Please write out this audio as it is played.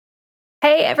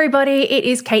Hey everybody, it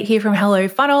is Kate here from Hello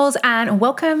Funnels and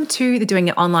welcome to the Doing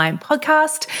It Online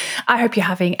podcast. I hope you're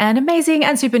having an amazing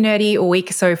and super nerdy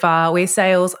week so far with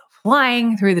sales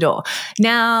flying through the door.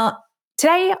 Now,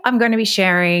 today I'm going to be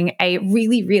sharing a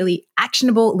really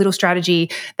actionable little strategy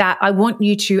that I want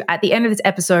you to, at the end of this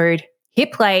episode,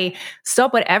 hit play,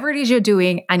 stop whatever it is you're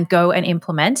doing and go and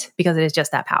implement because it is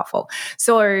just that powerful.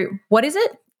 So what is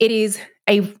it? It is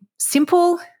a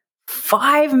simple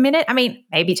 5 minute,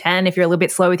 maybe 10 if you're a little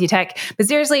bit slow with your tech, but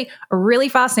seriously, a really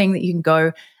fast thing that you can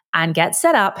go and get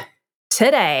set up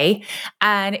today.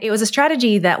 And it was a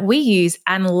strategy that we use.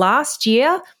 And last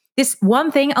year, this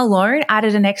one thing alone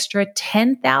added an extra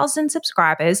 10,000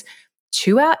 subscribers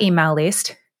to our email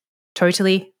list,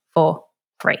 totally for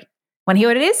free. Want to hear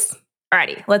what it is?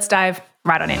 Alrighty, let's dive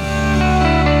right on in.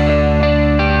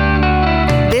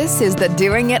 This is the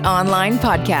Doing It Online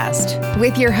podcast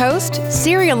with your host,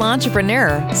 serial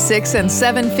entrepreneur, 6- and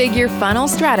 7-figure funnel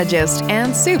strategist,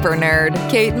 and super nerd,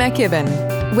 Kate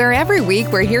McKibben. Where every week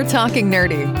we're here talking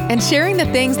nerdy and sharing the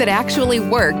things that actually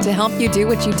work to help you do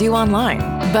what you do online,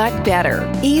 but better,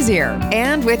 easier,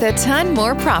 and with a ton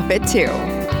more profit too.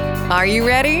 Are you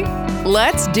ready?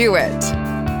 Let's do it.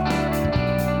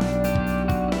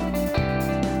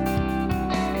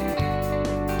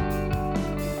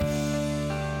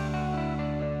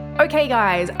 Okay,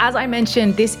 guys, as I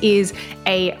mentioned, this is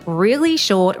a really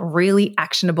short, really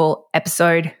actionable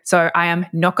episode. So I am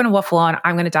not going to waffle on.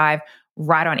 I'm going to dive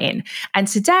right on in. And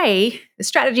today, the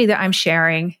strategy that I'm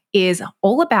sharing is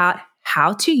all about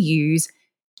how to use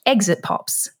exit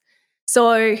pops.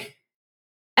 So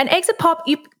an exit pop,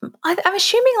 I'm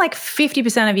assuming like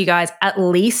 50% of you guys at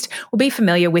least will be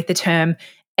familiar with the term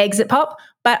exit pop,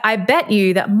 but I bet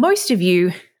you that most of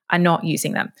you are not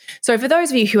using them. So for those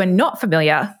of you who are not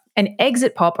familiar, an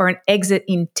exit pop or an exit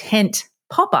intent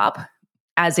pop-up,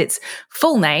 as its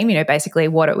full name, basically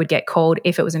what it would get called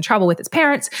if it was in trouble with its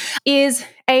parents, is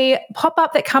a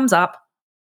pop-up that comes up,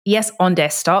 yes, on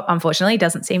desktop, unfortunately,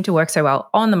 doesn't seem to work so well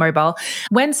on the mobile,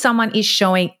 when someone is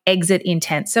showing exit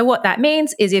intent. So what that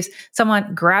means is if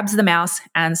someone grabs the mouse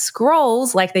and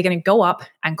scrolls like they're going to go up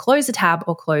and close the tab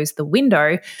or close the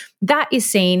window, that is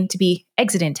seen to be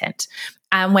exit intent.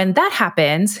 And when that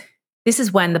happens, this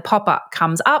is when the pop-up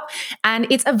comes up, and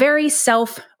it's a very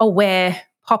self-aware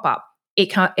pop-up. It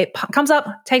comes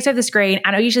up, takes over the screen,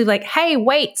 and I'm usually like, hey,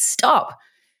 wait, stop.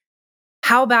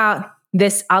 How about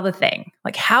this other thing?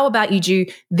 Like, how about you do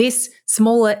this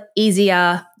smaller,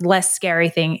 easier, less scary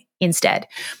thing instead?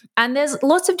 And there's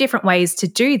lots of different ways to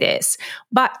do this,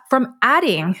 but from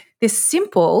adding this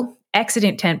simple exit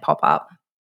intent pop-up,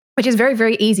 which is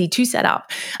very easy to set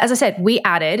up. As I said, we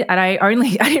added, and I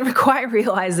didn't quite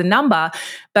realize the number,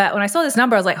 but when I saw this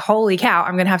number, I was like, holy cow,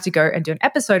 I'm going to have to go and do an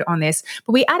episode on this.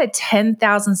 But we added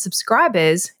 10,000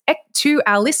 subscribers to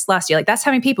our list last year. Like, that's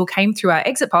how many people came through our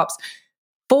exit pops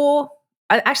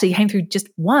actually came through just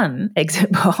one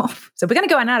exit pop. So we're going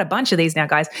to go and add a bunch of these now,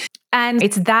 guys. And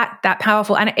it's that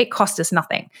powerful, and it cost us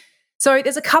nothing. So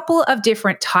there's a couple of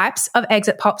different types of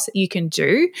exit pops that you can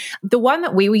do. The one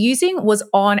that we were using was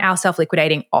on our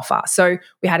self-liquidating offer. So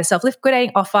we had a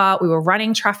self-liquidating offer. We were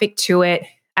running traffic to it.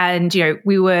 And,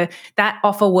 that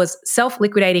offer was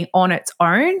self-liquidating on its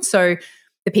own. So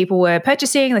the people were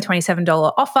purchasing the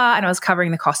 $27 offer, and I was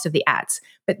covering the cost of the ads.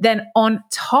 But then on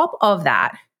top of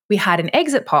that, we had an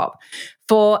exit pop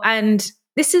and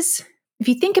this is, if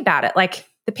you think about it, like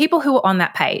the people who were on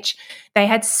that page, they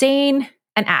had seen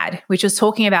an ad which was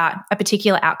talking about a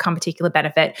particular outcome, particular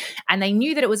benefit, and they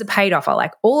knew that it was a paid offer.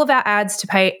 Like all of our ads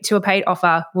to a paid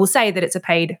offer will say that it's a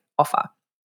paid offer.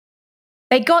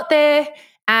 They got there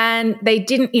and they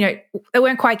didn't, they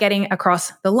weren't quite getting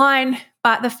across the line,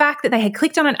 but the fact that they had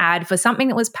clicked on an ad for something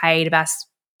that was paid about a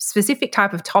specific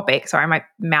type of topic, sorry, my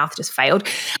mouth just failed,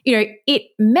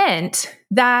 it meant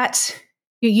that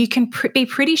you can be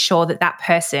pretty sure that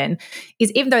person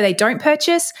is, even though they don't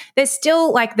purchase, they're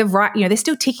still like the right, they're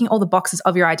still ticking all the boxes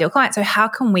of your ideal client. So how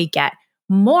can we get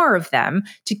more of them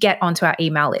to get onto our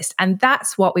email list? And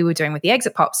that's what we were doing with the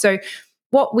exit pop. So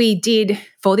what we did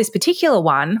for this particular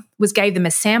one was gave them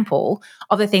a sample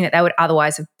of the thing that they would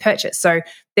otherwise have purchased. So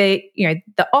the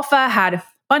offer had a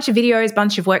bunch of videos,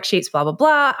 bunch of worksheets, blah, blah,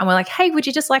 blah. And we're like, hey, would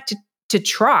you just like to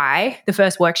try the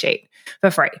first worksheet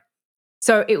for free?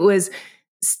 So it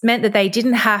meant that they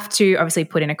didn't have to obviously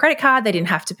put in a credit card, they didn't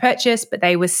have to purchase, but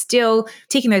they were still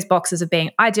ticking those boxes of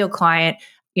being ideal client,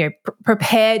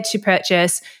 prepared to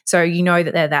purchase. So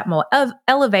that they're that more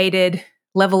elevated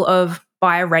level of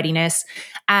buyer readiness.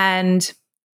 And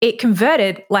it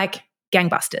converted like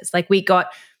gangbusters. Like we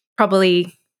got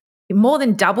probably more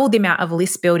than double the amount of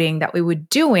list building that we were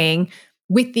doing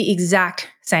with the exact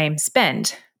same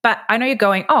spend. But I know you're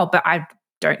going, oh, but I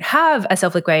don't have a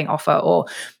self-liquidating offer, or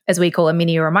as we call a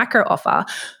mini or a micro offer.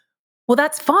 Well,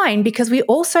 that's fine, because we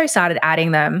also started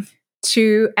adding them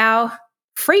to our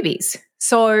freebies.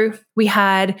 So we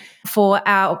had for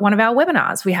one of our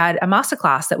webinars, we had a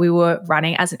masterclass that we were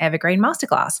running as an evergreen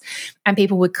masterclass, and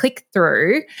people would click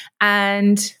through,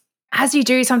 and as you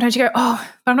do, sometimes you go, oh,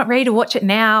 but I'm not ready to watch it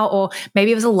now. Or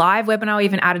maybe it was a live webinar, we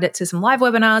even added it to some live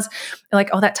webinars. You're like,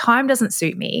 oh, that time doesn't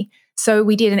suit me. So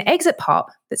we did an exit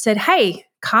pop that said, hey,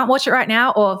 can't watch it right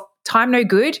now, or time no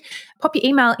good. Pop your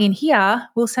email in here.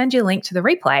 We'll send you a link to the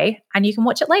replay and you can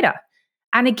watch it later.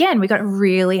 And again, we got a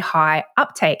really high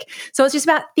uptake. So it's just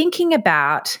about thinking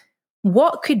about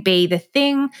what could be the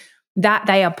thing that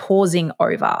they are pausing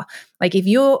over. Like if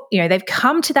they've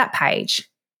come to that page.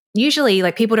 Usually,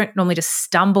 like, people don't normally just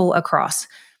stumble across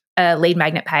a lead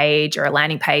magnet page or a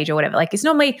landing page or whatever. Like, it's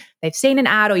normally they've seen an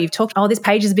ad, or you've talked, oh, this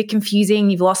page is a bit confusing,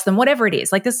 you've lost them, whatever it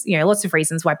is. Like, there's, lots of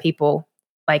reasons why people,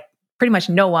 like, pretty much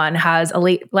no one has a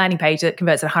landing page that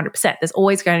converts at 100%. There's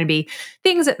always going to be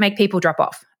things that make people drop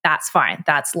off. That's fine.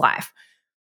 That's life.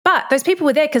 But those people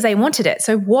were there because they wanted it.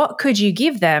 So what could you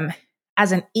give them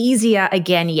as an easier,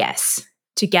 again, yes,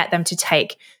 to get them to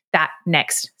take that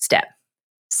next step?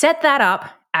 Set that up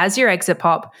as your exit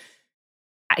pop,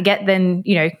 connect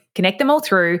them all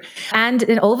through. And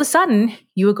then all of a sudden,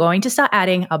 you are going to start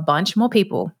adding a bunch more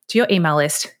people to your email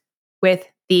list with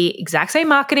the exact same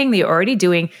marketing that you're already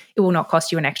doing. It will not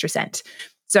cost you an extra cent.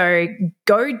 So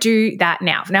go do that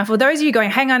now. Now, for those of you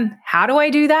going, hang on, how do I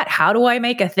do that? How do I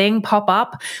make a thing pop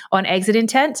up on Exit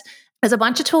Intent? There's a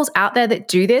bunch of tools out there that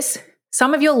do this.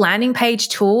 Some of your landing page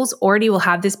tools already will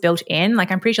have this built in.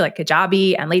 Like, I'm pretty sure like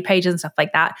Kajabi and Lead Pages and stuff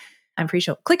like that. I'm pretty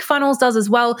sure ClickFunnels does as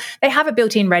well. They have it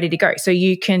built in, ready to go. So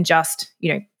you can just,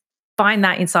 find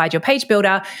that inside your page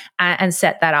builder and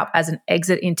set that up as an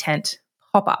Exit Intent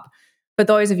pop-up. For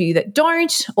those of you that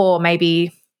don't, or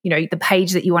maybe, the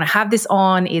page that you want to have this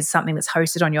on is something that's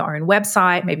hosted on your own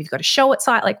website, maybe you've got a Show It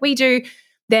site like we do,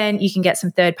 then you can get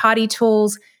some third-party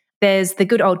tools. There's the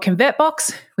good old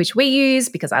ConvertBox, which we use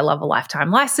because I love a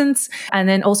lifetime license. And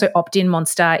then also Opt-in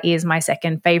Monster is my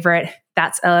second favorite.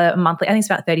 That's a monthly, I think it's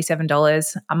about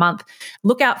 $37 a month.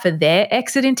 Look out for their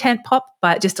Exit Intent pop,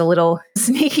 but just a little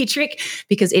sneaky trick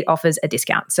because it offers a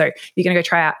discount. So you're going to go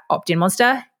try out Opt-in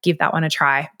Monster, give that one a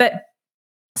try. But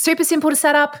super simple to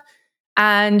set up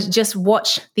and just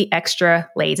watch the extra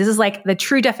leads. This is like the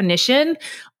true definition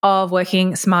of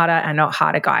working smarter and not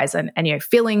harder, guys, and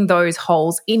filling those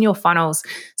holes in your funnels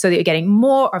so that you're getting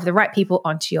more of the right people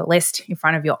onto your list in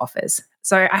front of your offers.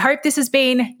 So I hope this has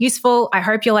been useful. I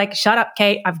hope you're like, shut up,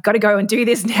 Kate, I've got to go and do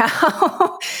this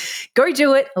now. Go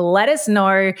do it. Let us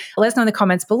know. Let us know in the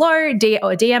comments below, or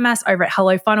DM us over at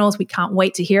Hello Funnels. We can't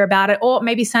wait to hear about it. Or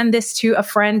maybe send this to a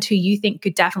friend who you think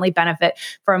could definitely benefit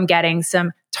from getting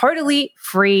some totally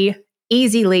free,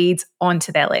 easy leads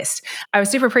onto their list. I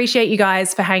super appreciate you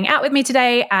guys for hanging out with me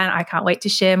today, and I can't wait to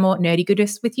share more nerdy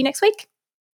goodness with you next week.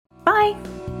 Bye.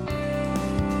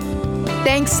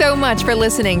 Thanks so much for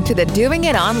listening to the Doing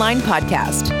It Online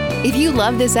podcast. If you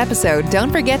love this episode,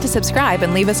 don't forget to subscribe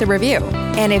and leave us a review.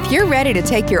 And if you're ready to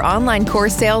take your online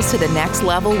course sales to the next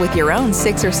level with your own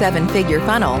 6 or 7-figure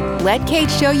funnel, let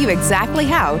Kate show you exactly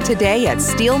how today at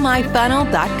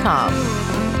stealmyfunnel.com.